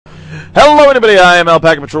Hello, anybody. I am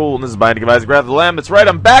Alpacapatrol, and this is Binding of Isaac Wrath of the Lamb. That's right,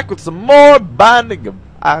 I'm back with some more Binding of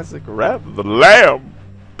Isaac Wrath of the Lamb,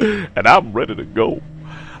 and I'm ready to go.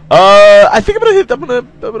 I think I'm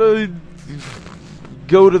gonna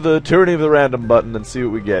go to the tourney of the random button and see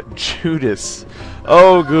what we get. Judas.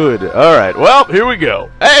 Oh, good. All right. Well, here we go.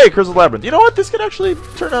 Hey, Crystal Labyrinth. You know what? This could actually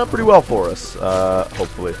turn out pretty well for us.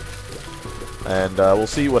 Hopefully, and we'll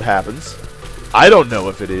see what happens. I don't know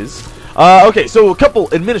if it is. Okay, so a couple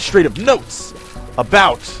administrative notes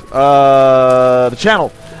about the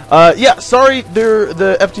channel. Yeah, sorry,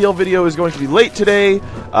 the FTL video is going to be late today.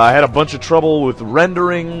 I had a bunch of trouble with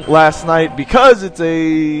rendering last night because it's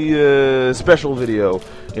a special video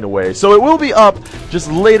in a way. So it will be up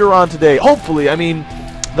just later on today. Hopefully, I mean,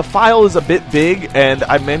 the file is a bit big, and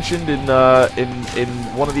I mentioned in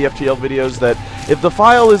one of the FTL videos that if the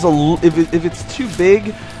file is if it's too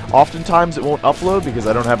big, oftentimes it won't upload because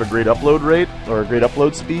I don't have a great upload rate or a great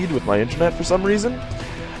upload speed with my internet for some reason.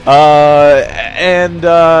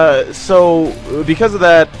 So because of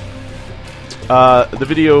that, the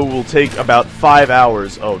video will take about 5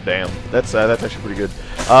 hours. Oh damn, that's actually pretty good.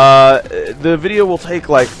 The video will take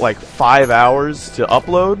like 5 hours to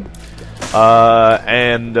upload.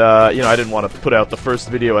 You know, I didn't want to put out the first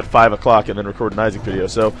video at 5 o'clock and then record an Isaac video,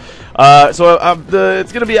 so it's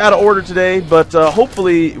going to be out of order today, but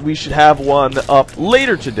hopefully we should have one up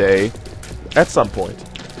later today, at some point,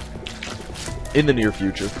 in the near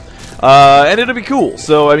future, and it'll be cool.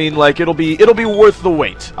 So I mean, like, it'll be worth the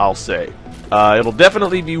wait. I'll say, it'll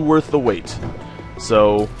definitely be worth the wait.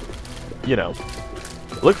 So, you know,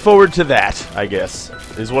 look forward to that, I guess,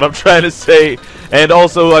 is what I'm trying to say. And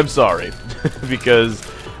also, I'm sorry, because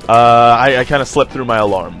I kind of slept through my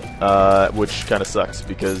alarm, which kind of sucks,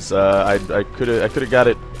 because I could have got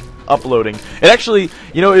it uploading. It actually,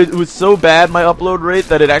 you know, it was so bad, my upload rate,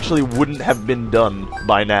 that it actually wouldn't have been done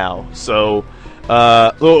by now. So,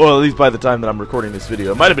 well, at least by the time that I'm recording this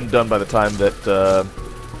video. It might have been done by the time that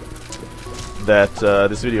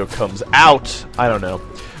this video comes out. I don't know.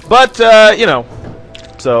 But, you know,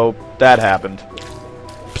 so that happened.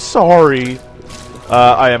 Sorry.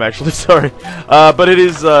 I am actually sorry. But it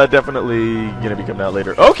is definitely going to be coming out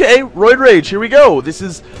later. Okay, Roid Rage, here we go. This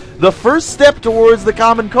is the first step towards the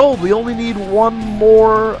common cold. We only need one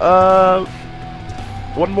more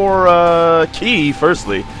key,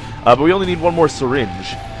 firstly. But we only need one more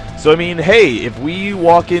syringe. So, I mean, hey, if we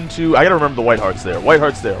walk into... I gotta remember the white heart's there. White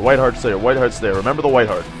heart's there. White heart's there. White heart's there. Remember the white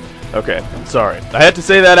heart. Okay, sorry. I had to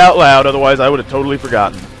say that out loud, otherwise I would have totally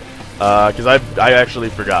forgotten. Because I actually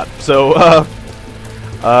forgot. So,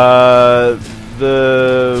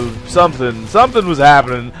 something was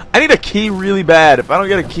happening. I need a key really bad. If I don't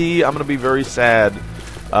get a key, I'm gonna be very sad.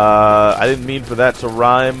 I didn't mean for that to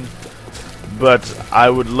rhyme, but I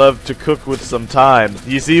would love to cook with some thyme.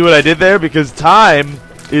 You see what I did there? Because thyme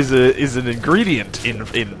is an ingredient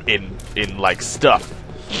in like stuff.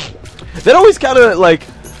 That always kind of like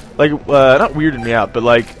not weirded me out, but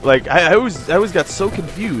like I always got so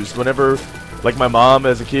confused whenever, like, my mom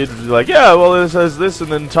as a kid was like, yeah, well, this has this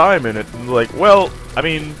and then time in it. And like, well, I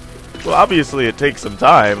mean, well, obviously it takes some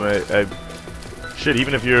time. Shit,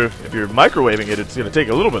 even if you're microwaving it, it's gonna take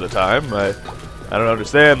a little bit of time. I don't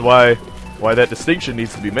understand why that distinction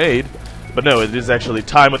needs to be made. But no, it is actually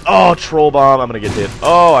time with... Oh, troll bomb! I'm gonna get hit.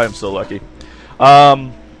 Oh, I am so lucky.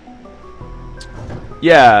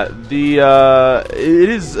 Yeah, it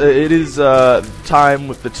is time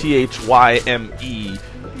with the THYME.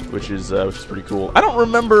 Which is pretty cool. I don't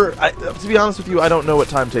remember, to be honest with you, I don't know what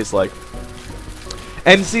time tastes like.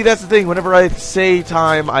 And see, that's the thing, whenever I say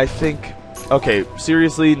time, I think, okay,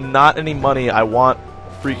 seriously, not any money, I want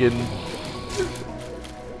a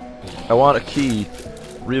key,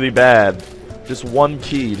 really bad. Just one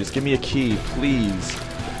key, just give me a key, please.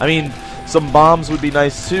 I mean, some bombs would be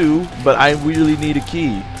nice too, but I really need a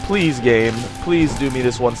key. Please, game, please do me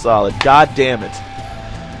this one solid. God damn it.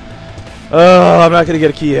 Oh, I'm not gonna get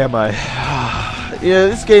a key, am I? Yeah,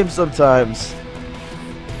 this game sometimes.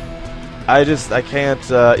 I can't,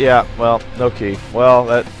 yeah, well, no key. Well,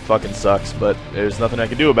 that fucking sucks, but there's nothing I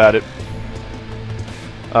can do about it.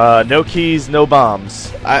 No keys, no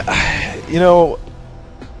bombs. You know,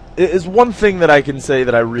 is one thing that I can say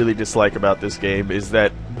that I really dislike about this game is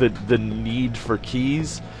that the need for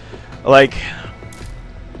keys. Like,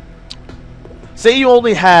 say you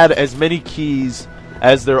only had as many keys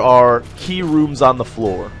as there are key rooms on the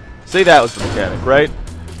floor. Say that was the mechanic, right?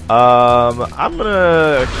 I'm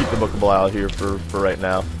gonna keep the bookable out here for right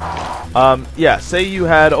now. Yeah, say you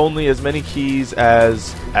had only as many keys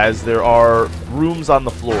as there are rooms on the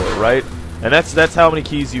floor, right? And that's how many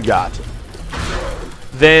keys you got.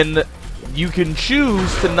 Then you can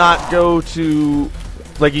choose to not go to,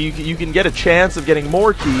 like, you can get a chance of getting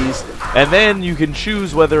more keys, and then you can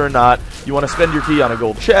choose whether or not you want to spend your key on a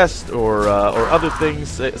gold chest or other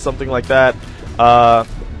things, something like that. How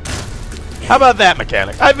about that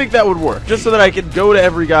mechanic? I think that would work, just so that I could go to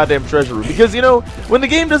every goddamn treasure room. Because, you know, when the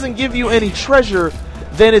game doesn't give you any treasure,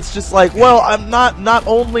 then it's just like, well, I'm not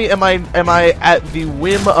only am I at the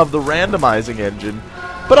whim of the randomizing engine,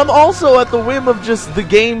 but I'm also at the whim of just the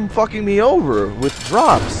game fucking me over with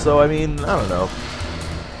drops. So, I mean, I don't know.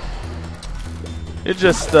 It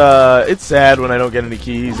just, it's sad when I don't get any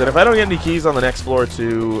keys. And if I don't get any keys on the next floor,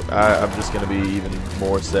 too, I'm just going to be even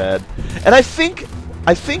more sad. And I think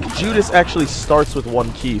Judas actually starts with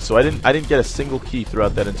 1 key, so I didn't get a single key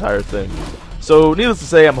throughout that entire thing. So, needless to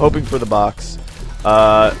say, I'm hoping for the box.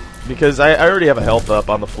 Because I already have a health up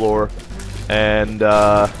on the floor. And,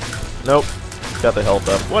 nope. Got the health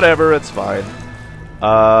up. Whatever, it's fine.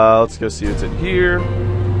 Let's go see what's in here.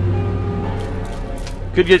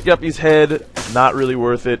 Could get Guppy's head. Not really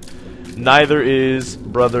worth it. Neither is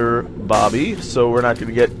Brother Bobby, so we're not going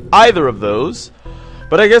to get either of those.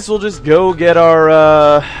 But I guess we'll just go get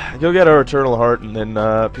our Eternal Heart and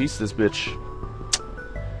then piece this bitch.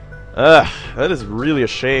 That is really a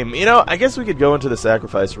shame. You know, I guess we could go into the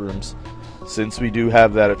sacrifice rooms, since we do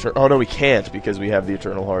have that Eternal... Oh, no, we can't, because we have the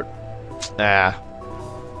Eternal Heart. I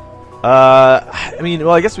mean,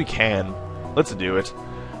 well, I guess we can. Let's do it.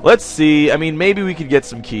 Let's see. I mean, maybe we could get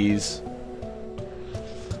some keys.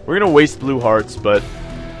 We're gonna waste blue hearts, but...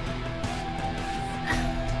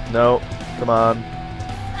 No. Come on.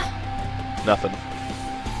 Nothing.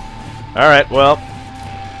 Alright, well...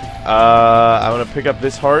 I'm gonna pick up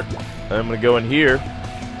this heart, and I'm gonna go in here.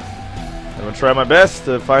 I'm gonna try my best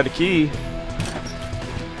to find a key.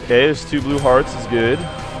 Okay, there's 2 blue hearts, is good.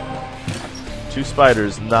 2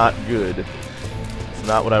 spiders, not good. It's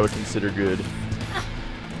not what I would consider good.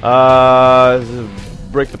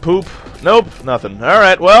 Break the poop. Nope, nothing.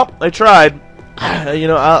 Alright, well, I tried. You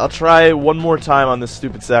know, I'll try one more time on this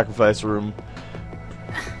stupid sacrifice room.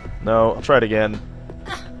 No, I'll try it again.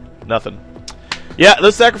 Nothing. Yeah,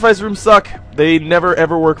 those sacrifice rooms suck. They never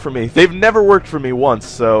ever work for me. They've never worked for me once,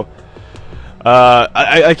 so...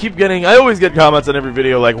 I keep getting... I always get comments on every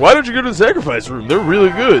video like, why don't you go to the sacrifice room? They're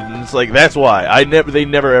really good. And it's like, that's why. They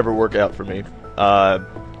never ever work out for me.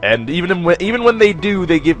 And even when they do,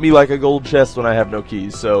 they give me like a gold chest when I have no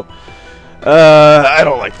keys. So, I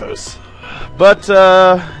don't like those. But,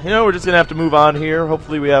 you know, we're just going to have to move on here.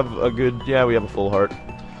 Hopefully we have a good... Yeah, we have a full heart.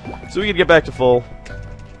 So we can get back to full.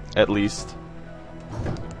 At least.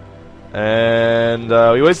 And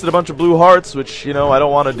we wasted a bunch of blue hearts, which, you know, I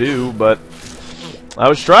don't want to do, but I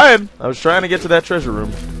was trying. I was trying to get to that treasure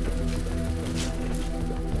room.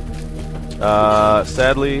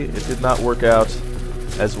 Sadly, it did not work out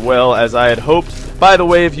as well as I had hoped. By the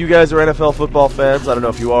way, if you guys are NFL football fans, I don't know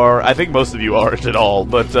if you are. I think most of you aren't at all,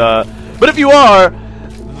 but if you are,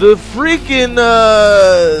 the freaking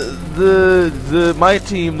my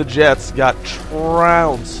team, the Jets, got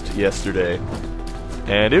trounced yesterday.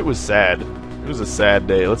 And it was sad. It was a sad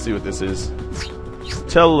day. Let's see what this is.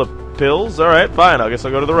 Telepills? Alright, fine. I guess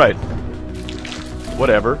I'll go to the right.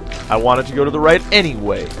 Whatever. I wanted to go to the right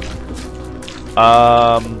anyway.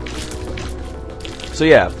 So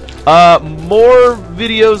yeah. More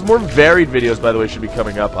videos, more varied videos, by the way, should be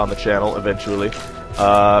coming up on the channel eventually.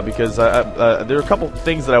 Because there are a couple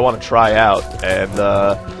things that I want to try out. And,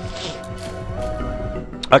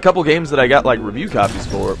 a couple games that I got, like, review copies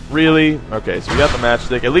for. Really? Okay, so we got the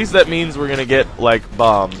matchstick. At least that means we're gonna get, like,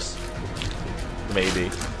 bombs. Maybe.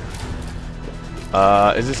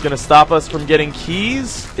 Is this gonna stop us from getting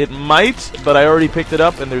keys? It might, but I already picked it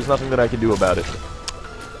up, and there's nothing that I can do about it.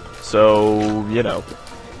 So, you know.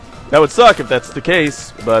 That would suck if that's the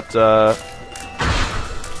case, but,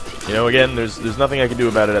 you know, again, there's nothing I can do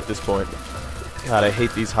about it at this point. God, I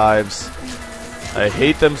hate these hives. I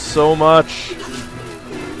hate them so much.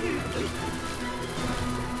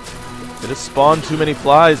 They just spawn too many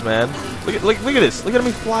flies, man. Look at this. Look at how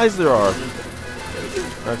many flies there are.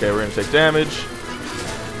 Okay, we're gonna take damage.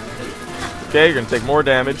 Okay, you're gonna take more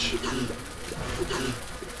damage.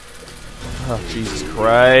 Oh, Jesus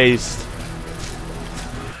Christ.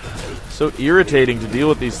 So irritating to deal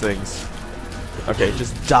with these things. Okay,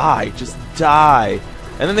 just die. Just die.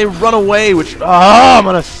 And then they run away, which... Ah, I'm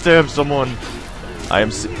gonna stab someone. I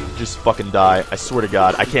am... Just fucking die. I swear to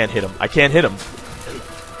God. I can't hit him. I can't hit him.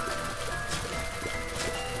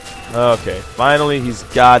 Okay, finally he's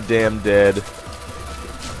goddamn dead.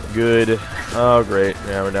 Good. Oh, great.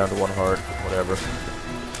 Yeah, we're down to 1 heart. Whatever.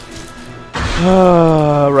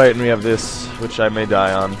 Right, and we have this, which I may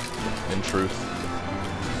die on, in truth.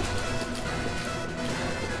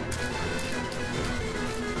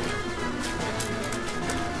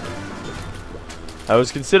 I was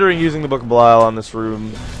considering using the Book of Belial on this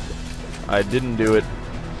room. I didn't do it.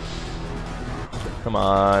 Come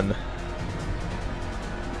on.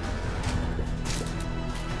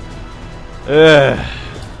 Ugh.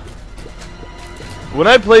 When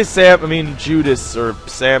I play Judas or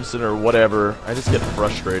Samson or whatever, I just get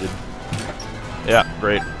frustrated. Yeah,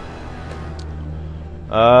 great.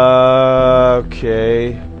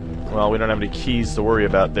 Okay. Well, we don't have any keys to worry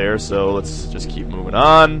about there, so let's just keep moving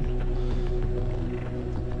on.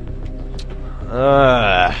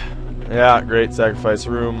 Yeah, great, sacrifice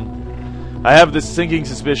room. I have this sinking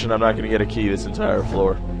suspicion I'm not going to get a key this entire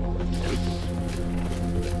floor.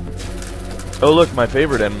 Oh, look, my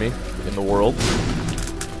favorite enemy in the world.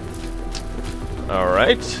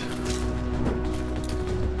 Alright.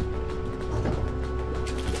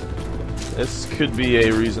 This could be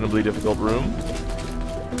a reasonably difficult room.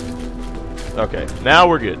 Okay, now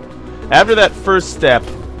we're good. After that first step,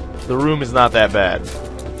 the room is not that bad.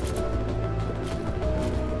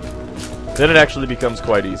 Then it actually becomes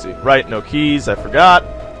quite easy. Right, no keys, I forgot.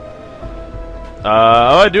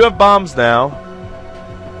 Oh, I do have bombs now.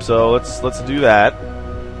 So let's do that.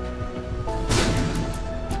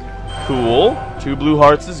 Cool. 2 blue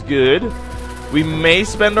hearts is good. We may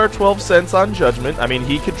spend our 12 cents on judgment. I mean,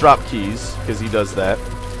 he could drop keys, because he does that.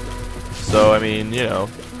 So, I mean, you know,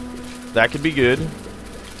 that could be good.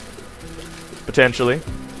 Potentially.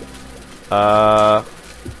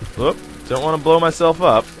 Whoop, don't want to blow myself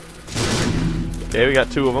up. Okay, we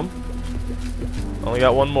got 2 of them. Only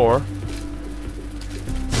got 1 more.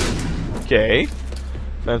 Okay.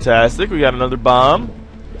 Fantastic, we got another bomb.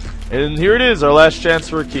 And here it is, our last chance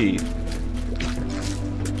for a key.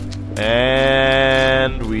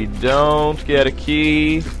 And we don't get a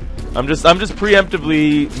key. I'm just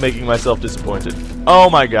preemptively making myself disappointed. Oh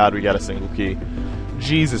my god, we got a single key.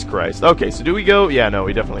 Jesus Christ. Okay, so do we go? Yeah, no,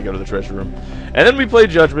 we definitely go to the treasure room. And then we play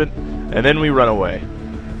Judgment, and then we run away.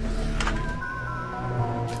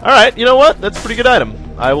 Alright, you know what? That's a pretty good item.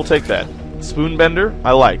 I will take that. Spoonbender,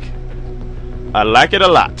 I like. I like it a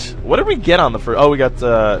lot. What did we get on the first? Oh, we got,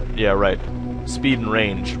 yeah, right. Speed and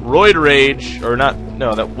range. Roid Rage, or not,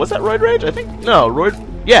 no, was that Roid Rage? I think, no,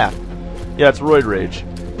 yeah. Yeah, it's Roid Rage.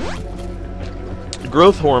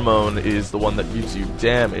 Growth Hormone is the one that gives you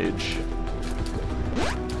damage.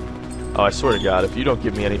 Oh, I swear to God, if you don't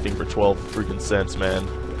give me anything for 12 freaking cents, man.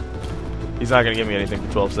 He's not gonna give me anything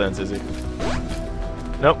for 12 cents, is he?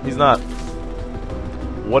 Nope, he's not.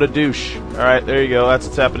 What a douche. Alright, there you go, that's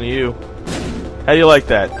what's happening to you. How do you like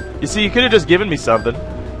that? You see, you could have just given me something.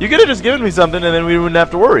 You could have just given me something and then we wouldn't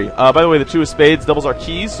have to worry. By the way, the 2 of spades doubles our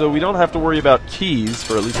keys, so we don't have to worry about keys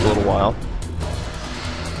for at least a little while.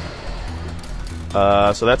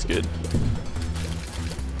 So that's good.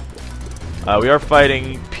 We are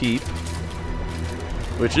fighting Peep,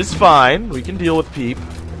 which is fine. We can deal with Peep.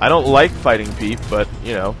 I don't like fighting Peep, but,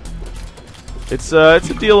 you know, it's a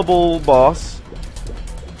dealable boss.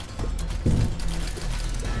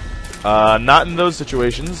 Not in those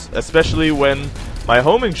situations, especially when my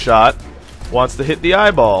homing shot wants to hit the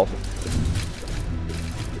eyeball.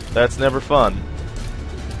 That's never fun.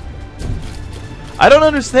 I don't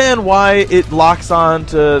understand why it locks on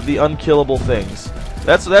to the unkillable things.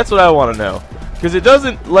 That's what I want to know. Because it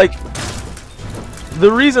doesn't, like...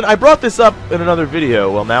 The reason... I brought this up in another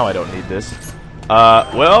video. Well, now I don't need this.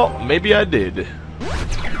 Well, maybe I did.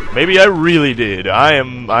 Maybe I really did. I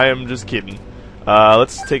am just kidding.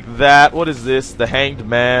 Let's take that. What is this? The Hanged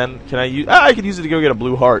Man. Can I use... I can use it to go get a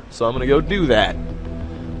blue heart. So I'm gonna go do that.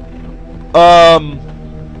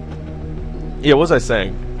 Yeah, what was I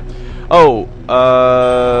saying? Oh,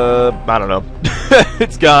 I don't know.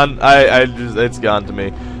 It's gone. It's gone to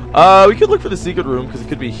me. We could look for the secret room, because it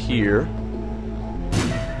could be here.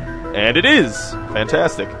 And it is!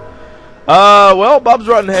 Fantastic. Well, Bob's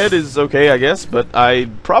Rotten Head is okay, I guess, but I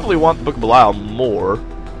probably want the Book of Belial more.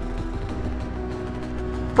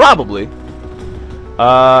 Probably.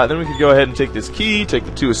 Then we could go ahead and take this key, take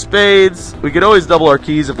the 2 of spades. We could always double our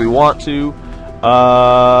keys if we want to.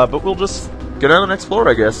 But we'll just go down to the next floor,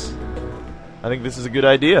 I guess. I think this is a good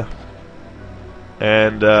idea.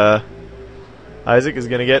 And, Isaac is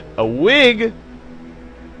gonna get a wig!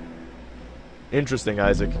 Interesting,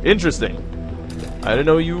 Isaac. Interesting. I didn't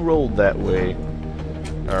know you rolled that way.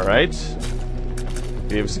 Alright.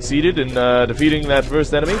 We have succeeded in defeating that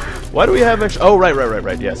first enemy. Why do we have extra... Oh,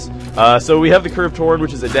 right, yes. So we have the Curved Horn,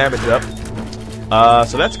 which is a damage up.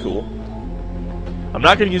 So that's cool. I'm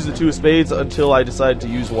not going to use the 2 of spades until I decide to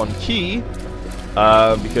use 1 key.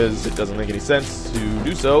 Because it doesn't make any sense to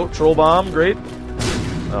do so. Troll Bomb, great.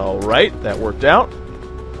 Alright, that worked out.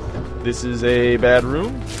 This is a bad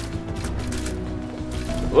room.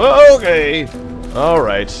 Whoa, okay.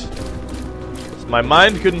 Alright. My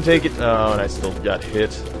mind couldn't take it. Oh, and I still got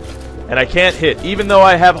hit. And I can't hit, even though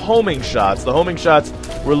I have homing shots. The homing shots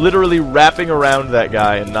were literally wrapping around that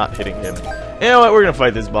guy and not hitting him. You know what? We're going to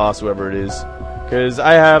fight this boss, whoever it is. Because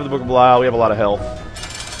I have the Book of Belial. We have a lot of health.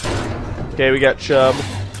 Okay, we got Chub.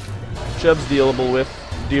 Chub's dealable with.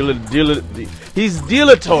 He's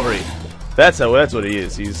dealatory. That's what he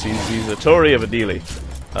is. He's a Tory of a dealie.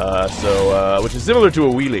 Which is similar to a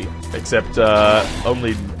wheelie, except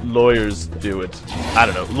only lawyers do it. I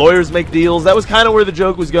don't know. Lawyers make deals. That was kind of where the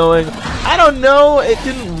joke was going. I don't know. It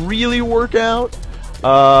didn't really work out.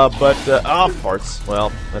 Oh, farts.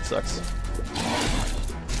 Well, that sucks.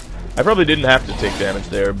 I probably didn't have to take damage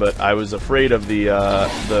there, but I was afraid of the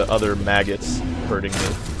other maggots hurting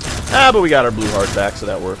me. But we got our blue heart back, so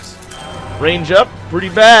that works. Range up, pretty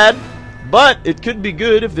bad, but it could be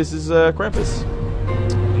good if this is Krampus.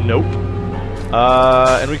 Nope.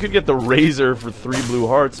 And we could get the Razor for 3 blue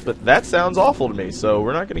hearts, but that sounds awful to me, so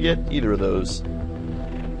we're not going to get either of those.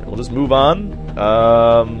 We'll just move on.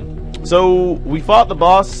 So we fought the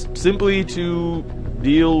boss simply to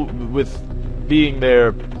deal with being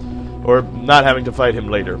there, or not having to fight him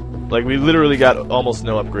later. Like, we literally got almost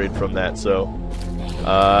no upgrade from that, so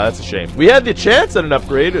that's a shame. We had the chance at an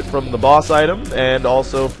upgrade from the boss item, and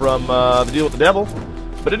also from the deal with the devil,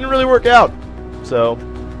 but it didn't really work out, so...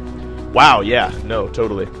 Wow, yeah, no,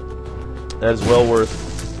 totally. That is well worth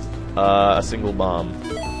a single bomb.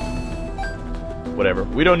 Whatever.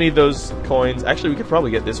 We don't need those coins. Actually, we could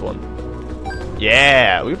probably get this one.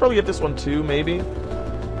 Yeah, we could probably get this one too, maybe.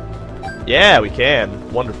 Yeah, we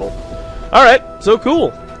can. Wonderful. Alright, so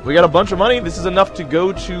cool. We got a bunch of money. This is enough to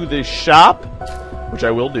go to the shop, which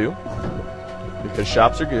I will do, because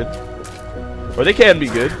shops are good. Or they can be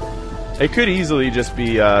good. It could easily just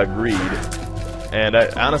be greed. And I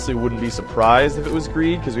honestly wouldn't be surprised if it was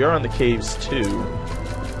greed, because we are on the caves too.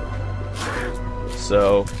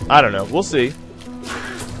 So, I don't know. We'll see.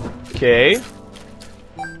 Okay.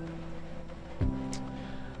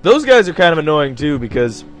 Those guys are kind of annoying too,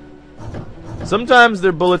 because sometimes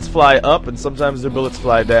their bullets fly up and sometimes their bullets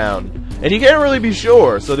fly down. And you can't really be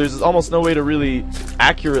sure, so there's almost no way to really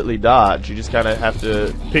accurately dodge. You just kind of have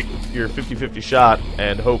to pick your 50-50 shot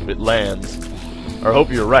and hope it lands. Or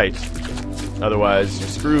hope you're right. Otherwise, you're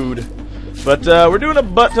screwed. But we're doing a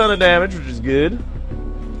butt ton of damage, which is good.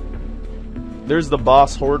 There's the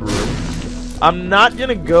boss horde room. I'm not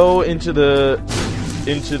gonna go into the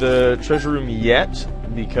treasure room yet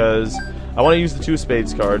because I want to use the 2 of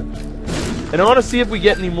spades card, and I want to see if we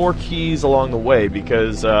get any more keys along the way,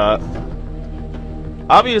 because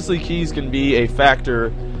obviously keys can be a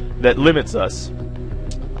factor that limits us.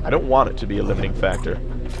 I don't want it to be a limiting factor.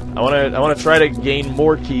 I want to try to gain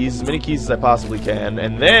more keys, as many keys as I possibly can,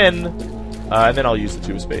 and then I'll use the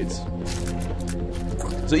 2 of spades.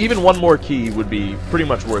 So even one more key would be pretty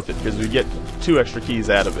much worth it, because we get 2 extra keys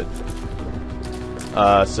out of it.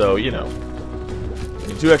 So, you know,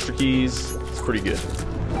 2 extra keys, it's pretty good.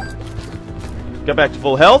 Got back to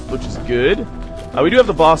full health, which is good. We do have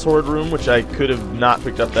the boss horde room, which I could have not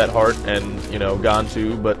picked up that heart and, you know, gone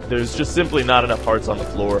to, but there's just simply not enough hearts on the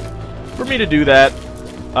floor for me to do that.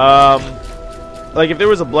 Like, if there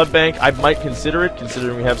was a blood bank, I might consider it,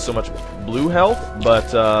 considering we have so much blue health,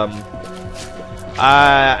 but,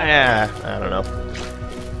 I don't know.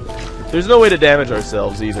 There's no way to damage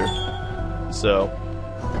ourselves, either. So,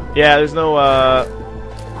 yeah, there's no,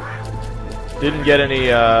 didn't get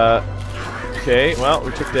any, okay, well,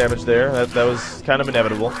 we took damage there. That was kind of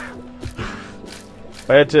inevitable.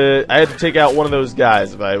 I had to take out one of those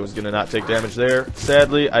guys if I was going to not take damage there.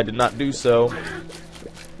 Sadly, I did not do so.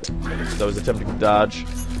 I was attempting to dodge.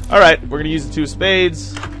 Alright, we're going to use the 2 of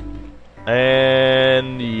spades.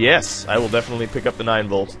 And yes, I will definitely pick up the 9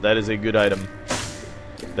 volt. That is a good item.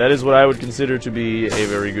 That is what I would consider to be a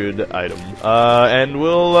very good item. And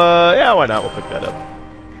we'll, yeah, why not? We'll pick that up.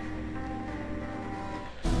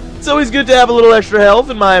 It's always good to have a little extra health,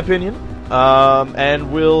 in my opinion.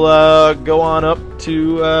 And we'll go on up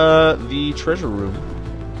to the treasure room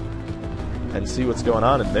and see what's going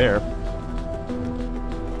on in there.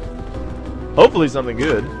 Hopefully something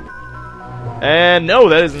good. And no,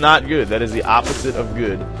 that is not good. That is the opposite of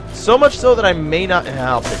good. So much so that I may not...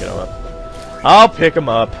 I'll pick him up. I'll pick him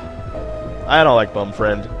up. I don't like Bum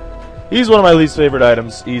Friend. He's one of my least favorite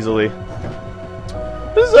items, easily.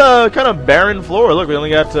 This is a kind of barren floor. Look, we only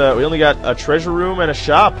got a treasure room and a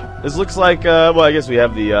shop. This looks like, well, I guess we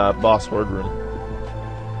have the boss horde room.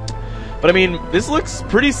 But I mean, this looks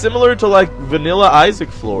pretty similar to like vanilla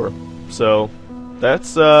Isaac floor. So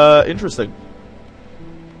that's interesting.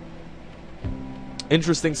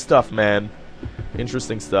 Interesting stuff, man.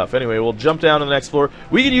 Interesting stuff. Anyway, we'll jump down to the next floor.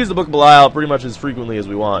 We can use the Book of Belial pretty much as frequently as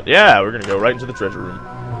we want. Yeah, we're gonna go right into the treasure room.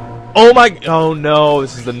 Oh my... Oh no,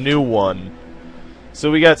 this is the new one.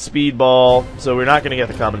 So we got Speedball, so we're not gonna get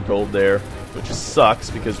the Common Cold there, which sucks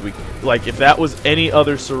because we... Like, if that was any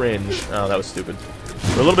other syringe... Oh, that was stupid.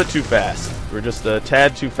 We're a little bit too fast. We're just a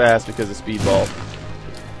tad too fast because of Speedball.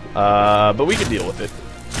 But we can deal with it.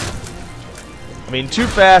 I mean, too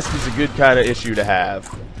fast is a good kind of issue to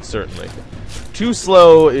have, certainly. Too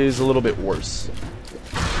slow is a little bit worse.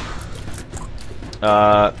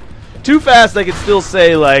 Too fast, I could still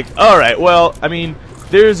say, like, alright, well, I mean,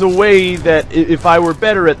 there's a way that if I were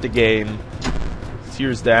better at the game...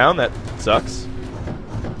 Tears down, that sucks.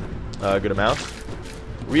 Good amount.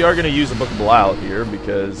 We are going to use a Book of Belial here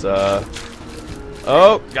because,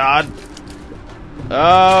 oh, God.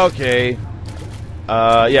 Okay.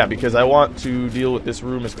 Yeah, because I want to deal with this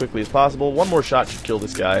room as quickly as possible. One more shot should kill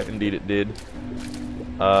this guy. Indeed it did.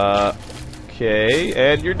 Okay,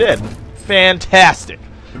 and you're dead. Fantastic.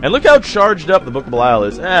 And look how charged up the Book of Belial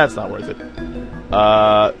is. It's not worth it.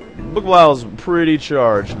 Book of Belial is pretty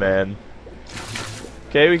charged, man.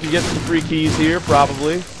 Okay, we can get some free keys here,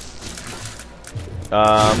 probably.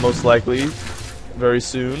 Most likely. Very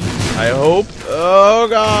soon. I hope. Oh,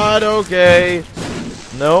 God, okay.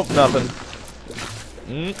 Nope, nothing.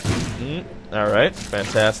 Alright,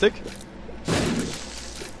 fantastic.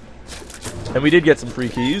 And we did get some free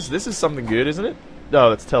keys. This is something good, isn't it? No,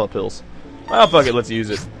 that's telepills. Well, fuck it, let's use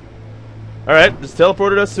it. Alright, just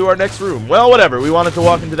teleported us to our next room. Well, whatever, we wanted to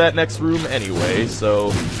walk into that next room anyway,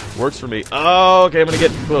 so works for me. Oh, okay, I'm gonna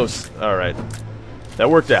get close. Alright. That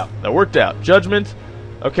worked out. That worked out. Judgment.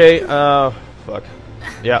 Okay, fuck.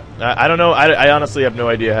 Yeah, I don't know. I honestly have no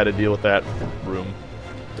idea how to deal with that room.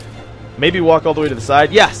 Maybe walk all the way to the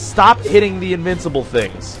side. Yeah, stop hitting the invincible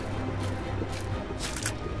things.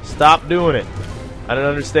 Stop doing it. I don't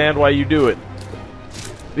understand why you do it.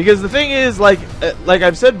 Because the thing is, like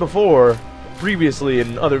I've said before, previously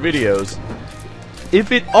in other videos,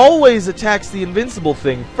 if it always attacks the invincible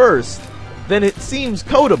thing first, then it seems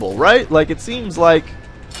codable, right? Like, it seems like...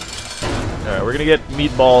 Alright, we're gonna get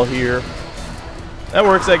Meatball here. That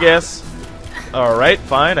works, I guess. Alright,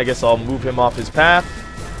 fine. I guess I'll move him off his path.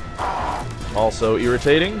 Also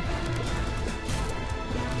irritating.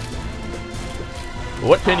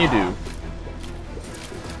 What can you do?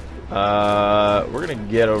 We're gonna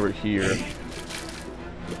get over here.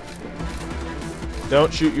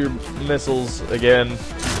 Don't shoot your missiles again.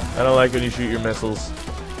 I don't like when you shoot your missiles.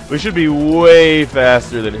 We should be way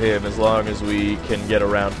faster than him as long as we can get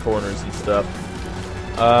around corners and stuff.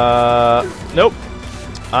 Nope.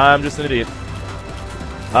 I'm just an idiot.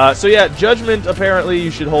 So yeah, Judgment, apparently you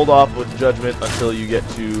should hold off with Judgment until you get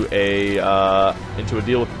to into a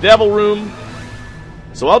deal with the Devil Room.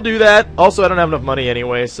 So I'll do that. Also, I don't have enough money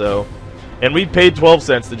anyway, so... And we paid 12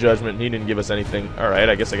 cents to Judgment, and he didn't give us anything. Alright,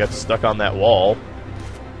 I guess I got stuck on that wall.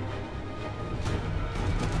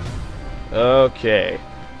 Okay.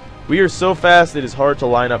 We are so fast, it is hard to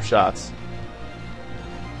line up shots.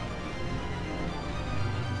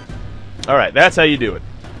 Alright, that's how you do it.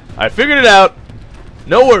 I figured it out.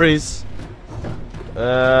 No worries.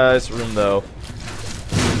 This room, though.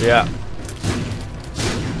 Yeah.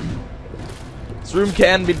 This room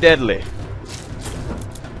can be deadly.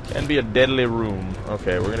 Can be a deadly room.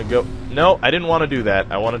 Okay, we're gonna go... No, I didn't want to do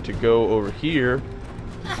that. I wanted to go over here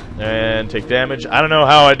and take damage. I don't know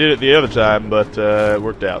how I did it the other time, but it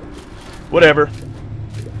worked out. Whatever.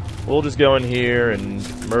 We'll just go in here and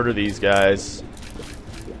murder these guys.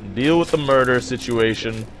 Deal with the murder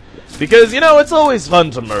situation. Because, you know, it's always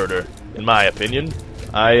fun to murder, in my opinion.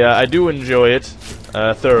 I do enjoy it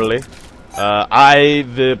thoroughly.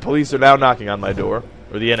 The police are now knocking on my door.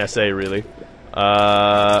 Or the NSA, really.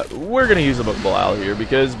 We're going to use a Book of Belial here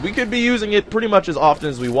because we could be using it pretty much as often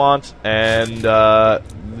as we want. And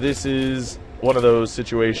this is one of those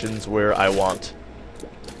situations where I want.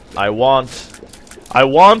 I want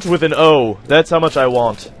with an O. That's how much I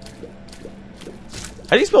want.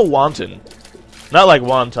 How do you spell wanton? Not like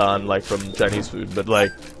wonton, like from Chinese food, but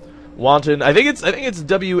like wanton. I think it's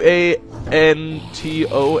W-A-N-T-O-N.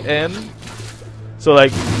 So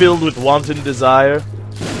like filled with wanton desire.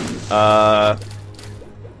 Or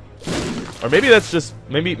maybe that's just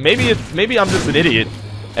maybe I'm just an idiot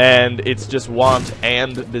and it's just want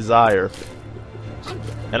and desire.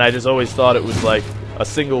 And I just always thought it was like a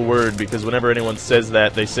single word because whenever anyone says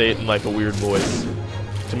that, they say it in like a weird voice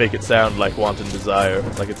to make it sound like wanton desire,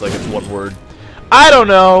 like it's one word. I don't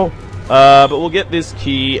know, but we'll get this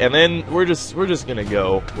key, and then we're just gonna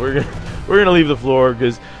go. We're gonna leave the floor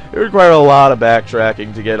because it requires a lot of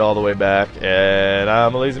backtracking to get all the way back, and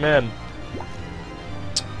I'm a lazy man.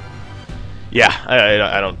 Yeah,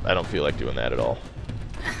 I don't feel like doing that at all.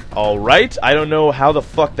 All right, I don't know how the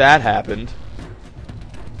fuck that happened.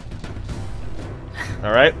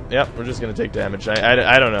 All right, yep, we're just gonna take damage.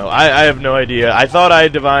 I don't know. I have no idea. I thought I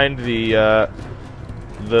divined the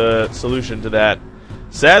solution to that.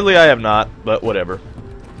 Sadly, I have not, but whatever.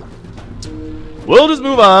 We'll just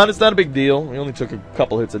move on. It's not a big deal. We only took a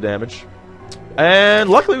couple hits of damage. And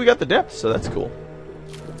luckily we got the depths, so that's cool.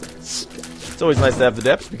 It's always nice to have the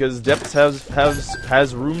depths, because depths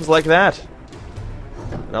has rooms like that.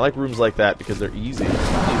 And I like rooms like that because they're easy. Easy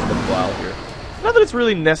to plow here. Not that it's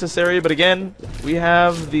really necessary, but again, we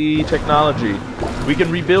have the technology. We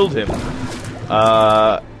can rebuild him.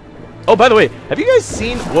 Oh, by the way, have you guys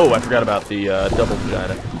seen... Whoa, I forgot about the double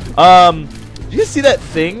vagina. Did you guys see that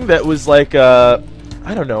thing that was like... I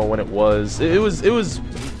don't know when it was. It was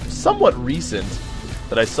somewhat recent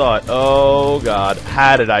that I saw it. Oh, God.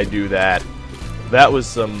 How did I do that? That was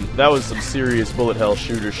some serious bullet hell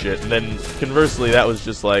shooter shit. And then, conversely, that was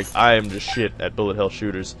just like, I am just shit at bullet hell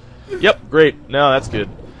shooters. Yep, great. No, that's good.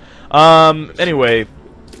 Anyway.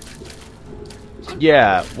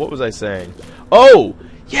 Yeah, what was I saying? Oh!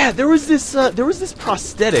 Yeah, there was this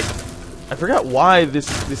prosthetic. I forgot why this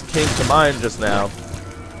came to mind just now.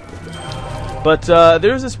 But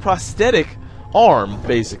there was this prosthetic arm,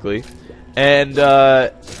 basically, and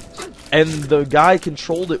the guy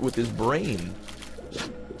controlled it with his brain.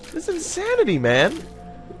 It's insanity, man.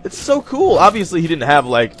 It's so cool. Obviously, he didn't have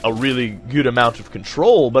like a really good amount of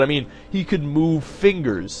control, but I mean, he could move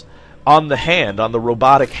fingers on the hand, on the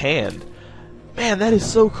robotic hand. Man, that is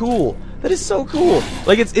so cool. That is so cool.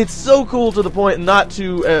 Like, it's so cool to the point, not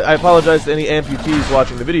to, I apologize to any amputees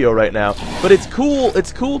watching the video right now, but it's cool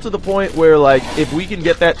to the point where, like, if we can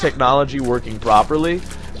get that technology working properly,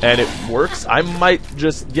 and it works, I might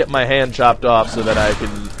just get my hand chopped off so that I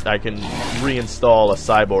can reinstall a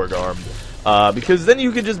cyborg arm. Because then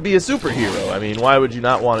you can just be a superhero. I mean, why would you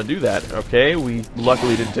not want to do that? Okay, we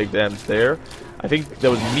luckily didn't take damage there. I think that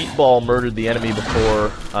was Meatball murdered the enemy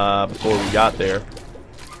before we got there.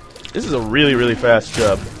 This is a really, really fast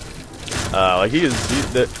chub. Like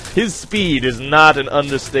his speed is not an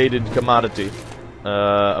understated commodity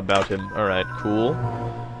about him. All right, cool.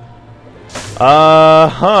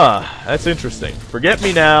 That's interesting. Forget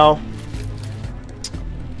me now.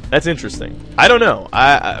 That's interesting. I don't know.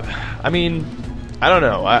 I mean, I don't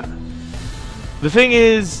know. The thing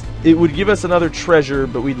is, it would give us another treasure,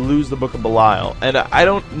 but we'd lose the Book of Belial, and I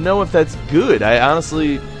don't know if that's good. I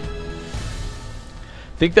honestly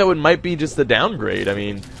think that might be just a downgrade. I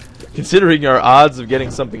mean, considering our odds of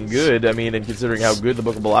getting something good, I mean, and considering how good the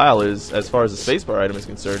Book of Belial is as far as the spacebar item is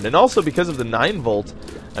concerned, and also because of the 9-volt,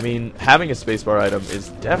 I mean, having a spacebar item is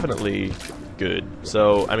definitely good.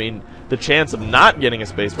 So, I mean, the chance of not getting a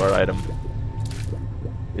spacebar item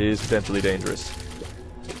is potentially dangerous.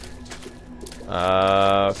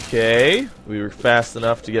 Okay, we were fast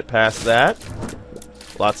enough to get past that.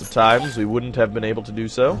 Lots of times we wouldn't have been able to do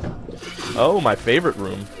so. Oh, my favorite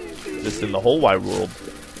room, just in the whole wide world.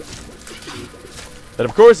 That,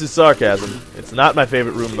 of course, is sarcasm. It's not my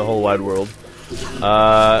favorite room in the whole wide world.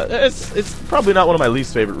 It's probably not one of my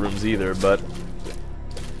least favorite rooms either, but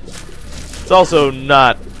it's also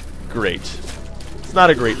not great. It's not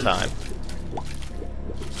a great time.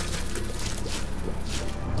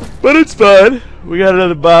 But it's fun. We got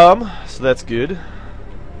another bomb, so that's good.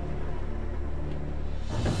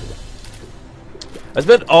 I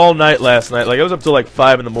spent all night last night, like I was up till like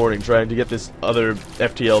 5 in the morning trying to get this other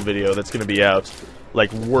FTL video that's going to be out,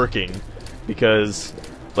 like, working. Because,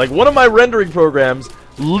 like, one of my rendering programs,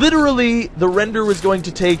 literally the render was going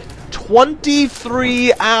to take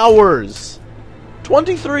 23 hours.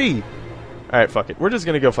 23! Alright, fuck it. We're just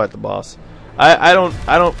going to go fight the boss. I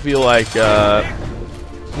don't feel like,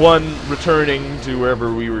 one, returning to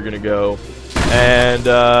wherever we were going to go, and,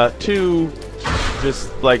 two, just,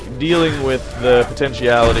 like, dealing with the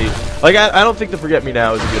potentiality. Like, I don't think the Forget Me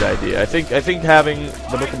Now is a good idea. I think having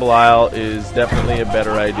the Book of Belial is definitely a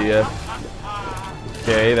better idea.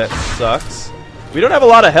 Okay, that sucks. We don't have a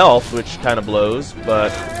lot of health, which kind of blows,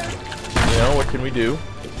 but, you know, what can we do?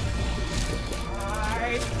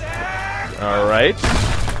 Alright.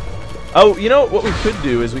 Oh, you know, what we could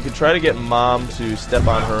do is we could try to get Mom to step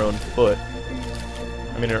on her own foot.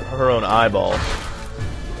 I mean, her own eyeball.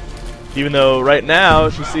 Even though, right now,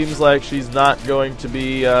 she seems like she's not going to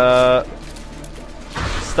be,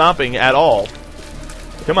 stomping at all.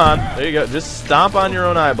 Come on, there you go. Just stomp on your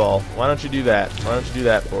own eyeball. Why don't you do that? Why don't you do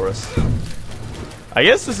that for us? I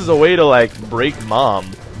guess this is a way to, like, break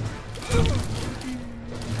Mom.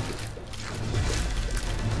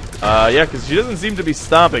 Yeah, because she doesn't seem to be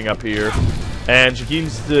stomping up here. And she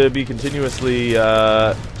seems to be continuously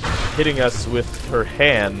hitting us with her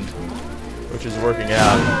hand, which is working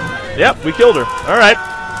out. Yep, we killed her. Alright.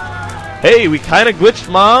 Hey, we kind of glitched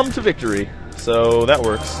Mom to victory, so that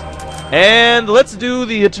works. And let's do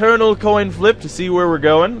the eternal coin flip to see where we're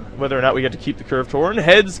going, whether or not we get to keep the curved horn.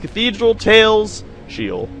 Heads, cathedral, tails,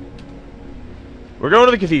 shield. We're going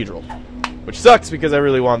to the cathedral, which sucks because I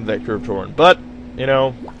really wanted that curved horn, but, you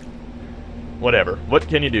know, whatever. What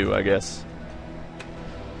can you do, I guess?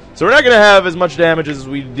 So we're not going to have as much damage as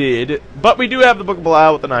we did, but we do have the Book of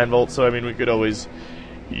Belial with the 9 volts, so I mean we could always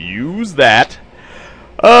use that.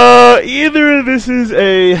 Either this is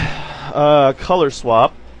a color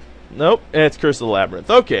swap. Nope, it's Curse of the Labyrinth.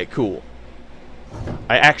 Okay, cool.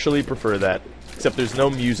 I actually prefer that, except there's no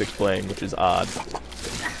music playing, which is odd.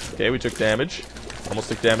 Okay, we took damage. Almost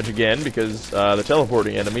took damage again because the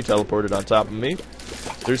teleporting enemy teleported on top of me.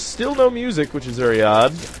 There's still no music, which is very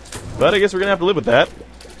odd, but I guess we're going to have to live with that.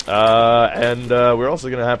 And we're also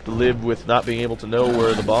going to have to live with not being able to know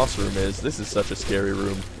where the boss room is. This is such a scary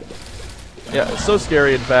room. Yeah, it's so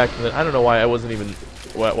scary, in fact, that I don't know why I wasn't even...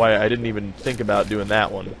 why I didn't even think about doing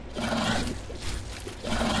that one.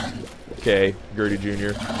 Okay, Gertie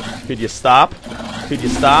Jr. Could you stop? Could you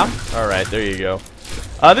stop? Alright, there you go.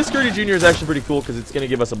 This Gertie Jr. is actually pretty cool because it's going to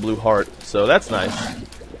give us a blue heart, so that's nice.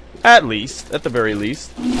 At least, at the very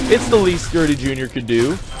least. It's the least Gertie Jr. could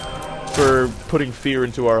do for putting fear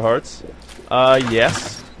into our hearts.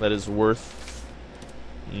 Yes, that is worth...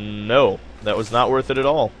 No, that was not worth it at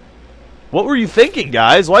all. What were you thinking,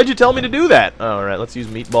 guys? Why'd you tell me to do that? Alright, let's use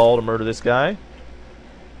Meatball to murder this guy.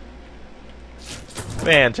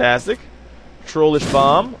 Fantastic. Trollish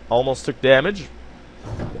Bomb. Almost took damage.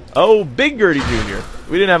 Oh, Big Gertie Jr.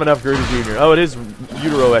 We didn't have enough Gertie Jr. Oh, it is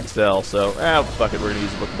Utero XL, so... fuck it, we're gonna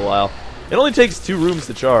use the Book of Belial. It only takes 2 rooms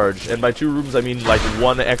to charge, and by 2 rooms I mean like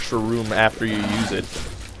 1 extra room after you use it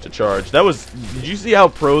to charge. That was... Did you see how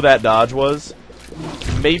pro that dodge was?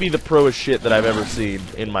 Maybe the proest shit that I've ever seen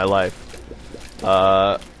in my life.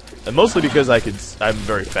 And mostly because I'm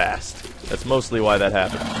very fast. That's mostly why that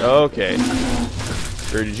happened. Okay.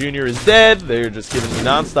 Gertie Jr. is dead. They're just giving me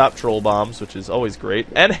non-stop troll bombs, which is always great.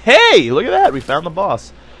 And hey, look at that. We found the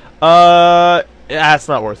boss. That's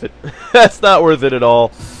not worth it. That's not worth it at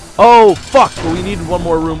all. Oh, fuck. We needed 1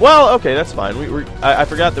 more room. Well, okay, that's fine. I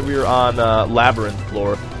forgot that we were on Labyrinth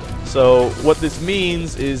floor. So what this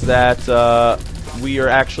means is that we are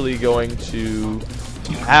actually going to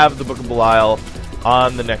have the Book of Belial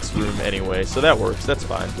on the next room anyway, so that works. That's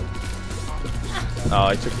fine. Oh,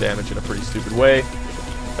 I took damage in a pretty stupid way.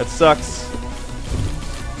 That sucks.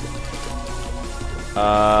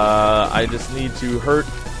 I just need to hurt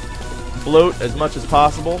Bloat as much as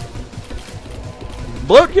possible.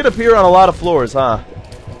 Bloat can appear on a lot of floors, huh?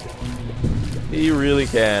 He really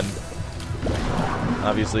can.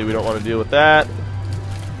 Obviously, we don't want to deal with that.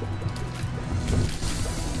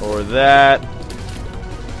 Or that.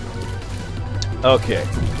 Okay.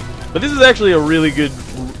 But this is actually a really good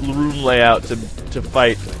room layout to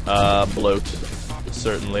fight Bloat.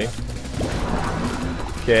 Certainly.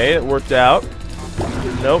 Okay, it worked out.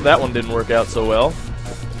 Nope, that one didn't work out so well.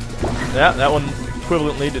 Yeah, that one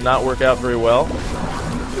equivalently did not work out very well.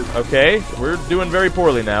 Okay, we're doing very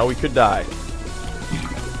poorly now. We could die.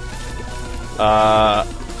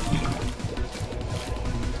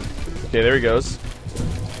 Okay, there he goes.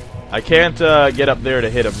 I can't get up there to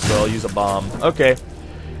hit him, so I'll use a bomb. Okay.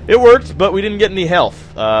 It worked, but we didn't get any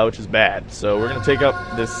health, which is bad. So we're going to take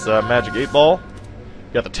up this magic 8-ball.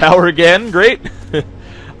 Got the tower again. Great.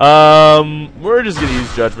 We're just going to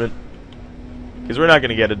use Judgment. Because we're not going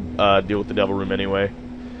to get a deal with the Devil Room anyway.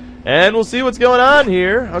 And we'll see what's going on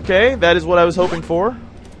here. Okay, that is what I was hoping for.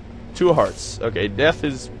 2 of Hearts. Okay, Death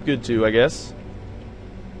is good too, I guess.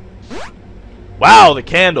 Wow, the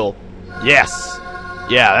candle. Yes.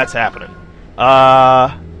 Yeah, that's happening.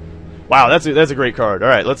 Wow, that's a great card. All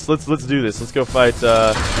right, let's do this. Let's go fight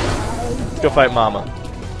Mama.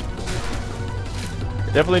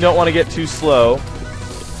 Definitely don't want to get too slow.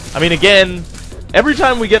 I mean, again, every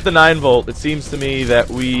time we get the 9-volt, it seems to me that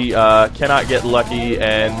we cannot get lucky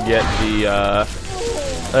and get the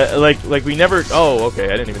like we never. Oh, okay,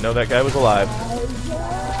 I didn't even know that guy was alive.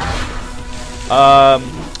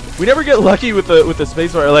 We never get lucky with the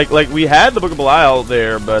spacebar. Like we had the Book of Belial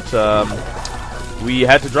there, but we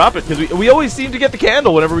had to drop it because we always seem to get the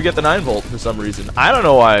candle whenever we get the 9-volt for some reason. I don't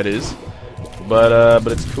know why it is, but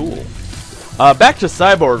it's cool. Back to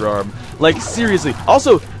Cyborg Arm. Like, seriously.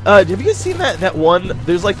 Also, have you guys seen that one?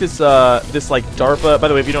 There's like this like DARPA. By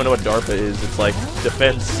the way, if you don't know what DARPA is, it's like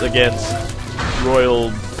Defense Against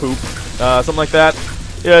Royal Poop, something like that.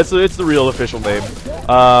 Yeah, it's the real official name.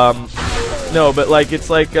 No, but like it's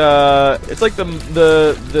like the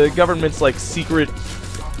government's like secret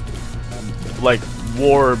like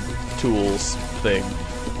war tools thing.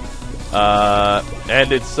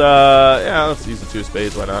 And it's yeah, let's use the 2 of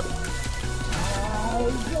spades, why not?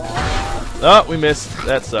 Oh, we missed.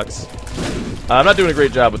 That sucks. I'm not doing a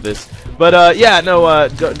great job with this. But yeah, no,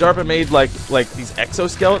 DARPA made like these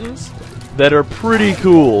exoskeletons that are pretty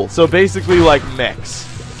cool. So basically like mechs.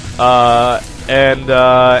 And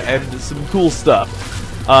some cool stuff.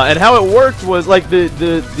 And how it worked was like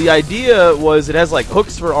the idea was it has like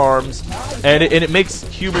hooks for arms, and it makes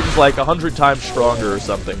humans like 100 times stronger or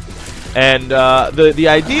something. And the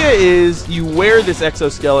idea is you wear this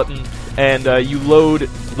exoskeleton and you load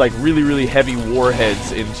like really heavy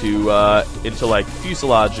warheads into like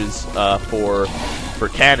fuselages for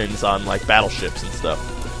cannons on like battleships and stuff.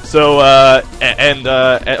 So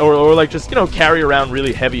or like just carry around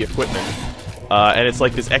really heavy equipment. And it's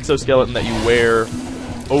like this exoskeleton that you wear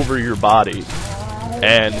over your body,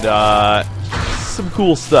 and some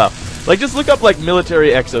cool stuff. Like just look up like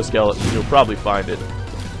military exoskeleton, you'll probably find it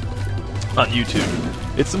on YouTube.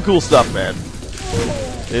 It's some cool stuff, man.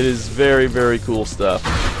 It is very cool stuff.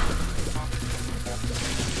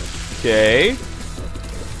 Okay,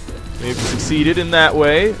 we've succeeded in that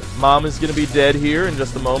way. Mom is gonna be dead here in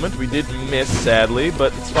just a moment. We did miss, sadly,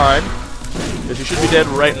 but it's fine. Because she should be dead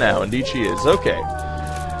right now. Indeed she is. Okay.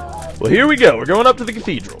 Well, here we go. We're going up to the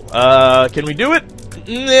cathedral. Can we do it?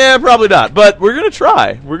 Yeah, probably not. But we're going to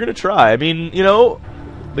try. We're going to try. I mean,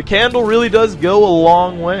 the candle really does go a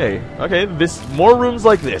long way. Okay, more rooms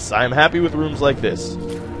like this. I'm happy with rooms like this.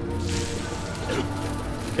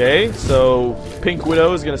 Okay, so Pink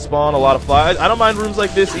Widow is going to spawn a lot of flies. I don't mind rooms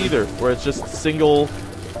like this either, where it's just single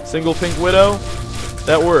Pink Widow.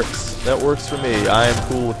 That works. That works for me. I am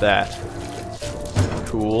cool with that.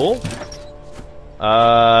 Cool.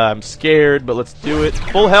 I'm scared, but let's do it.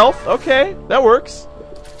 Full health? Okay, that works.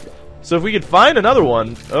 So if we could find another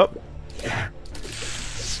one... Oh.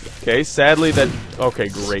 Okay, sadly that... Okay,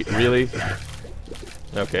 great. Really?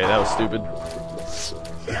 Okay, that was stupid.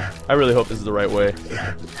 I really hope this is the right way.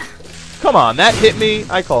 Come on, that hit me.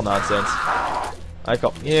 I call nonsense.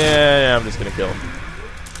 Yeah, I'm just gonna kill him.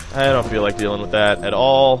 I don't feel like dealing with that at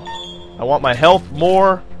all. I want my health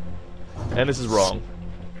more. And this is wrong.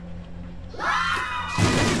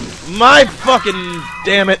 My fucking...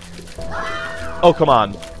 Damn it. Oh, come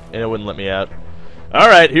on. And it wouldn't let me out.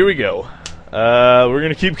 Alright, here we go. We're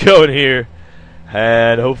gonna keep going here.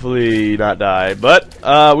 And hopefully not die. But,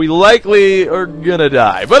 we likely are gonna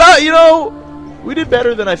die. But, we did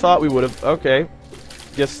better than I thought we would have. Okay.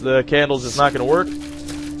 Guess the candle's just not gonna work.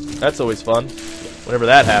 That's always fun. Whenever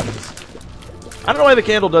that happens. I don't know why the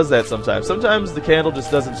candle does that sometimes. Sometimes the candle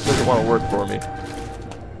just doesn't want to work for me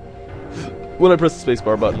when I press the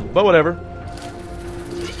spacebar button. But whatever.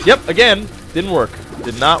 Yep, again, didn't work.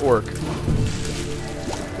 Did not work.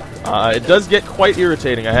 It does get quite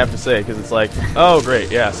irritating, I have to say, because it's like, oh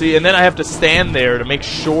great, yeah. See, and then I have to stand there to make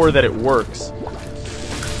sure that it works.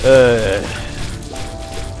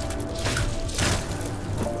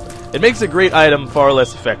 It makes a great item far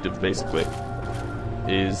less effective, basically.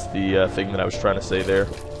 Is the thing that I was trying to say there.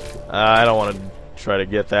 I don't want to try to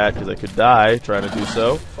get that because I could die trying to do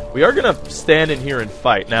so. We are going to stand in here and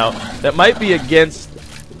fight. Now, that might be against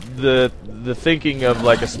the thinking of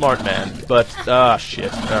like a smart man, but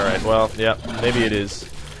shit. Alright, well, yeah, maybe it is.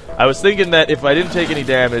 I was thinking that if I didn't take any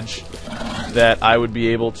damage, that I would be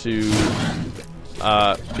able to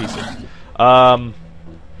piece it.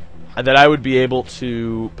 That I would be able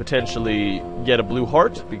to potentially get a blue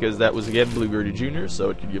heart, because that was, again, Blue Gertie Jr., so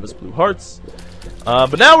it could give us blue hearts.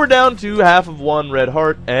 But now we're down to half of one red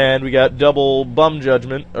heart, and we got double bum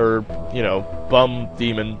judgment, or, bum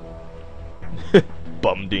demon.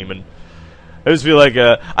 Bum demon. I just feel like,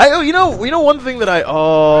 you know one thing that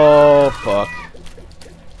oh, fuck.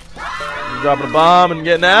 I'm dropping a bomb and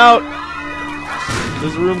getting out.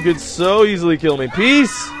 This room could so easily kill me.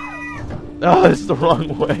 Peace! Oh, it's the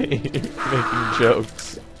wrong way. You're making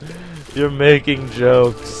jokes. You're making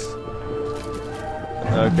jokes.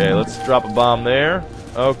 Okay, let's drop a bomb there.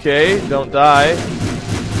 Okay, don't die.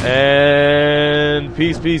 And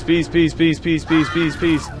peace, peace, peace, peace, peace, peace, peace, peace,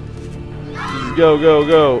 peace. Go, go,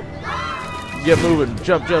 go. Get moving.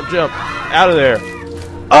 Jump, jump, jump. Out of there.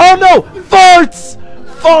 Oh no! Farts!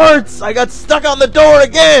 Farts! I got stuck on the door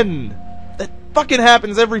again! That fucking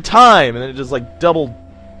happens every time. And then it just like double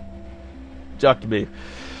ducked me.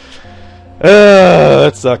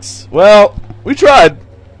 That sucks. Well, we tried.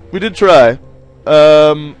 We did try.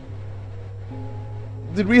 Did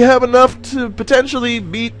we have enough to potentially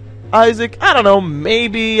beat Isaac? I don't know.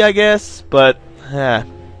 Maybe, I guess. But, I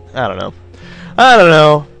don't know. I don't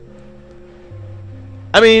know.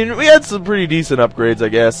 I mean, we had some pretty decent upgrades, I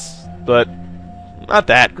guess, but not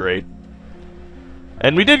that great.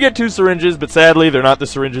 And we did get 2 syringes, but sadly, they're not the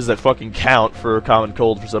syringes that fucking count for common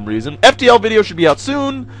cold for some reason. FTL video should be out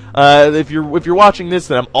soon. If you're watching this,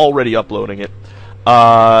 then I'm already uploading it.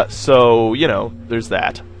 So you know, there's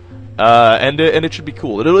that. And it should be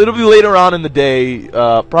cool. It'll be later on in the day,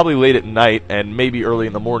 probably late at night, and maybe early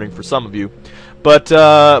in the morning for some of you. But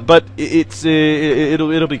it'll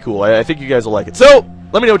be cool. I think you guys will like it. So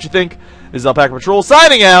let me know what you think. This is Alpaca Patrol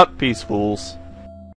signing out. Peace, fools.